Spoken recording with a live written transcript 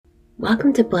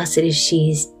Welcome to Blessed is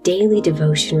She's daily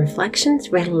devotion reflections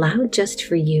read aloud just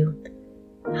for you.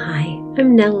 Hi,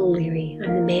 I'm Nella O'Leary.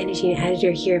 I'm the managing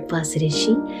editor here at Blessed is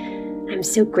She. I'm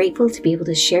so grateful to be able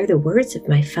to share the words of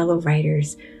my fellow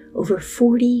writers, over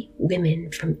 40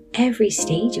 women from every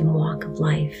stage and walk of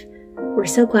life. We're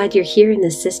so glad you're here in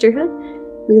this sisterhood.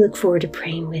 We look forward to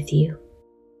praying with you.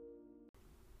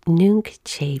 Nunc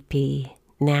Coepi,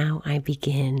 now I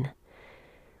begin.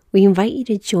 We invite you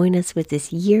to join us with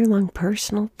this year-long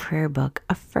personal prayer book,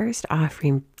 a first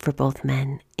offering for both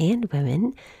men and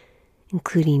women,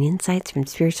 including insights from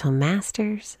spiritual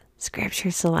masters, scripture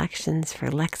selections for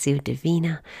Lectio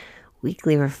Divina,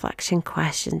 weekly reflection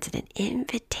questions, and an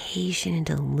invitation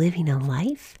into living a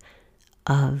life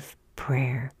of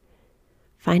prayer.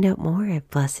 Find out more at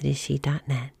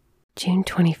blessedisshe.net. June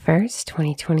 21st,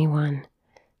 2021.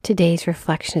 Today's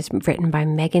reflection is written by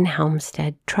Megan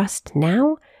Helmstead. Trust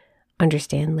now,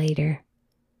 understand later.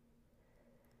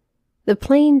 The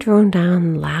plane droned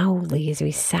down loudly as we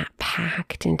sat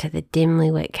packed into the dimly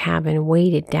lit cabin,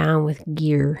 weighted down with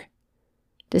gear.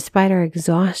 Despite our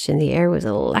exhaustion, the air was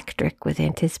electric with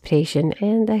anticipation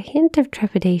and a hint of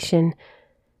trepidation.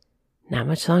 Not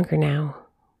much longer now.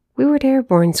 We were at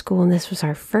airborne school, and this was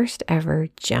our first ever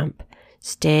jump.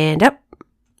 Stand up!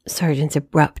 Sergeant's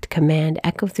abrupt command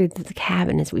echoed through the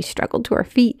cabin as we struggled to our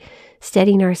feet,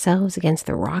 steadying ourselves against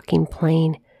the rocking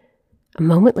plane. A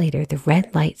moment later, the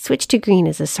red light switched to green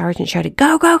as the sergeant shouted,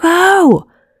 "Go, go, go!"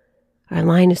 Our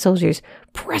line of soldiers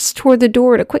pressed toward the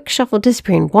door at a quick shuffle,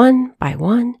 disappearing one by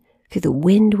one through the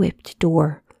wind-whipped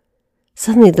door.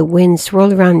 Suddenly, the wind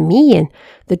swirled around me, and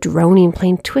the droning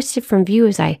plane twisted from view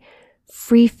as I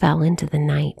free fell into the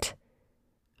night.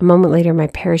 A moment later, my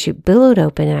parachute billowed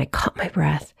open, and I caught my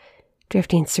breath,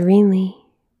 drifting serenely,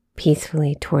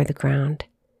 peacefully toward the ground.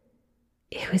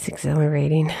 It was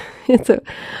exhilarating. It's a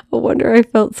wonder I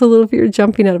felt so little fear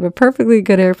jumping out of a perfectly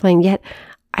good airplane, yet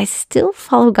I still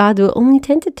follow God's will only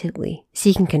tentatively,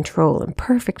 seeking control and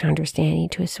perfect understanding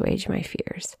to assuage my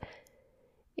fears.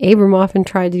 Abram often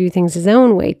tried to do things his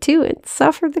own way too and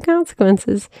suffered the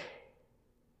consequences.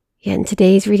 Yet in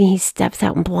today's reading, he steps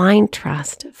out in blind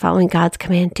trust, following God's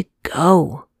command to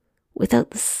go,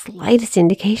 without the slightest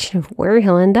indication of where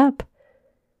he'll end up.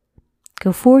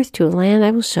 Go forth to a land I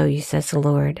will show you, says the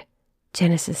Lord.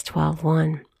 Genesis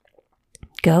 12:1.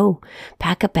 Go,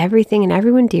 pack up everything and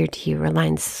everyone dear to you,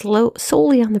 relying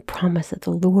solely on the promise that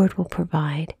the Lord will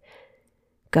provide.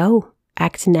 Go,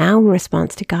 act now in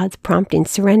response to God's prompting,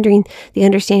 surrendering the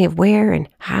understanding of where and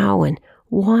how and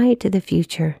why to the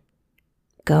future.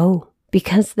 Go,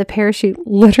 because the parachute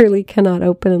literally cannot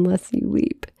open unless you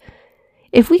leap.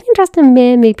 If we can trust a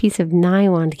man-made piece of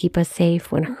nylon to keep us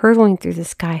safe when hurtling through the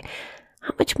sky,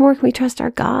 how much more can we trust our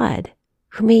God,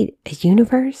 who made a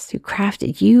universe, who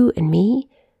crafted you and me,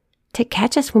 to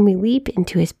catch us when we leap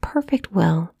into his perfect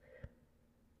will?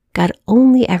 God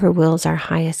only ever wills our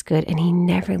highest good, and he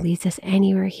never leads us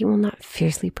anywhere he will not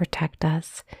fiercely protect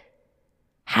us.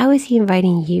 How is he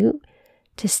inviting you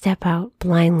to step out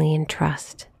blindly in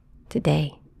trust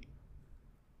today?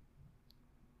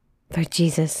 Lord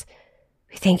Jesus,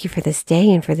 we thank you for this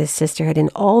day and for this sisterhood and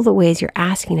all the ways you're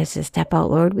asking us to step out.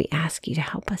 Lord, we ask you to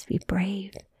help us be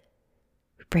brave.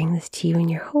 We bring this to you in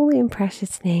your holy and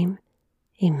precious name.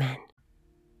 Amen.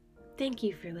 Thank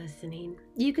you for listening.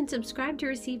 You can subscribe to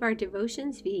receive our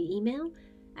devotions via email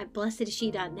at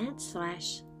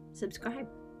blessedisshe.net/subscribe.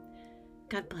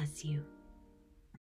 God bless you.